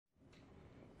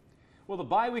Well, the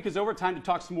bye week is over. Time to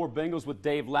talk some more Bengals with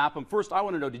Dave Lapham. First, I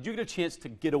want to know, did you get a chance to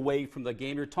get away from the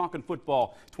game? You're talking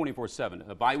football 24/7.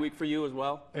 A bye week for you as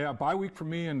well? Yeah, bye week for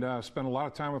me, and spent a lot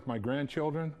of time with my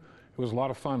grandchildren. It was a lot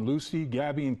of fun. Lucy,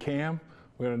 Gabby, and Cam.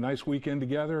 We had a nice weekend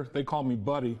together. They called me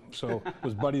Buddy, so it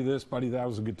was Buddy this, Buddy that. It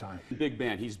was a good time. Big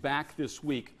Ben, he's back this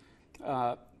week.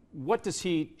 What does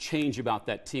he change about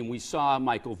that team? We saw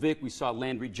Michael Vick, we saw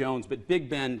Landry Jones, but Big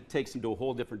Ben takes him to a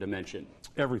whole different dimension.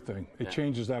 Everything. It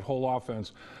changes that whole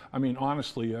offense. I mean,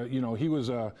 honestly, he was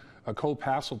a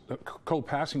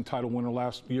co-passing title winner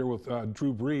last year with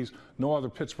Drew Brees. No other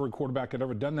Pittsburgh quarterback had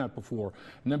ever done that before.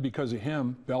 And then because of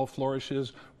him, Bell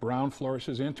flourishes, Brown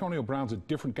flourishes. Antonio Brown's a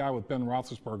different guy with Ben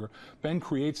Roethlisberger. Ben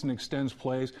creates and extends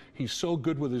plays. He's so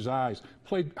good with his eyes.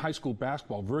 Played high school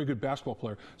basketball, very good basketball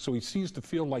player. So he sees the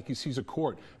field like he sees a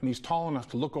court. And he's tall enough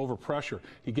to look over pressure.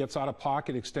 He gets out of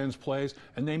pocket, extends plays,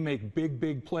 and they make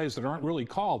big plays that aren't really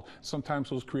called.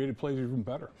 Sometimes those created plays are even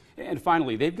better. And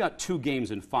finally, they've got 2 games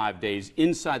in 5 days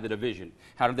inside the division.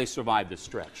 How do they survive this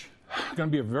stretch? Going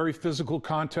to be a very physical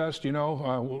contest,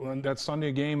 that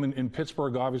Sunday game in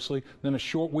Pittsburgh, obviously. Then a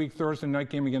short week Thursday night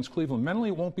game against Cleveland. Mentally,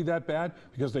 it won't be that bad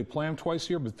because they play them twice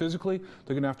a year, but physically,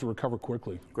 they're going to have to recover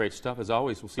quickly. Great stuff, as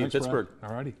always. We'll see you in Pittsburgh.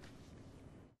 All righty.